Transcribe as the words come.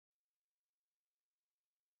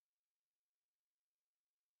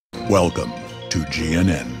Welcome to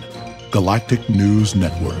GNN, Galactic News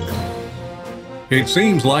Network. It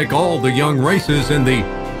seems like all the young races in the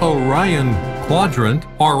Orion quadrant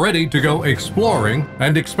are ready to go exploring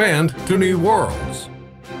and expand to new worlds.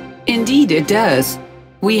 Indeed it does.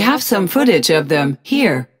 We have some footage of them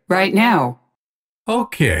here, right now.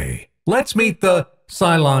 Okay, let's meet the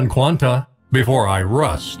Cylon Quanta before I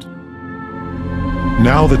rust.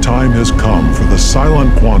 Now the time has come for the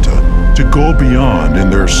Cylon Quanta to go beyond in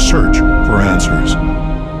their search for answers.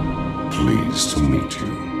 Pleased to meet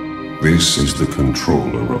you. This is the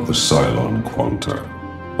controller of the Cylon Quanta.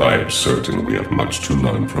 I am certain we have much to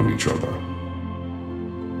learn from each other.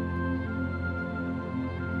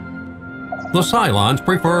 The Cylons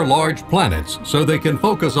prefer large planets so they can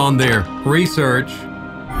focus on their research.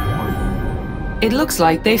 It looks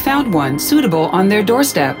like they found one suitable on their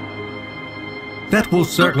doorstep. That will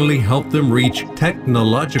certainly help them reach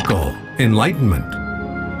technological enlightenment.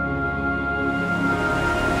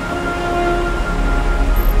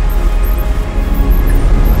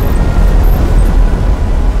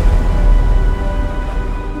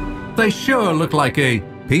 They sure look like a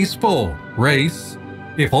peaceful race.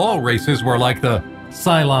 If all races were like the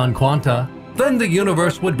Cylon Quanta, then the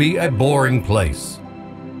universe would be a boring place.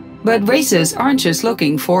 But races aren't just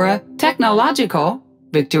looking for a technological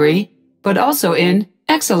victory, but also in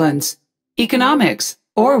excellence, economics,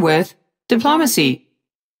 or with diplomacy.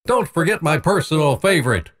 Don't forget my personal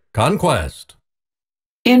favorite, conquest.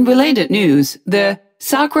 In related news, the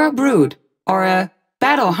Sakra brood are a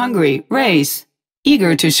battle-hungry race,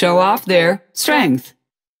 eager to show off their strength.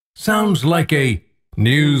 Sounds like a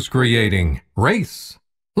news-creating race.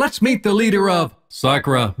 Let's meet the leader of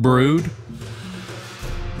Sakra brood.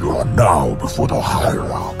 You are now before the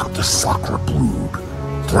hierarch of the Sakra brood.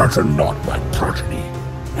 Threaten not my progeny,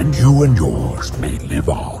 and you and yours may live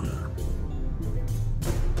on.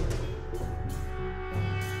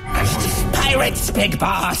 Pirates, Big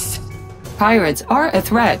Boss! Pirates are a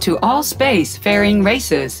threat to all space-faring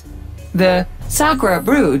races. The Sakra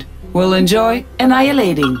brood will enjoy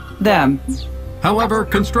annihilating them. However,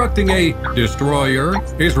 constructing a destroyer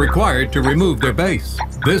is required to remove their base.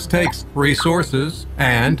 This takes resources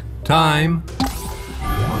and time.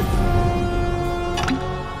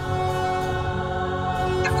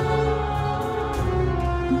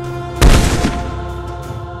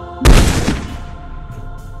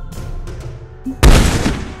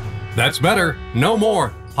 That's better. No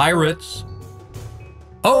more pirates.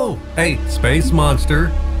 Oh, a space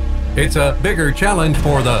monster. It's a bigger challenge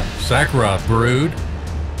for the Sakra brood.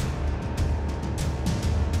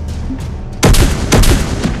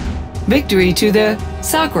 Victory to the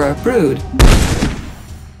Sakra brood.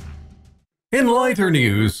 In lighter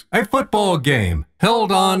news, a football game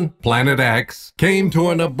held on Planet X came to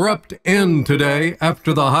an abrupt end today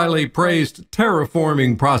after the highly praised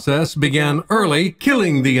terraforming process began early,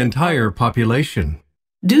 killing the entire population.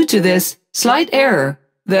 Due to this slight error,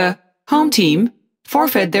 the home team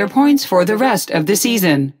forfeit their points for the rest of the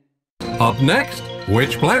season. Up next,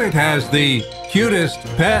 which planet has the cutest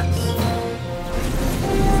pets?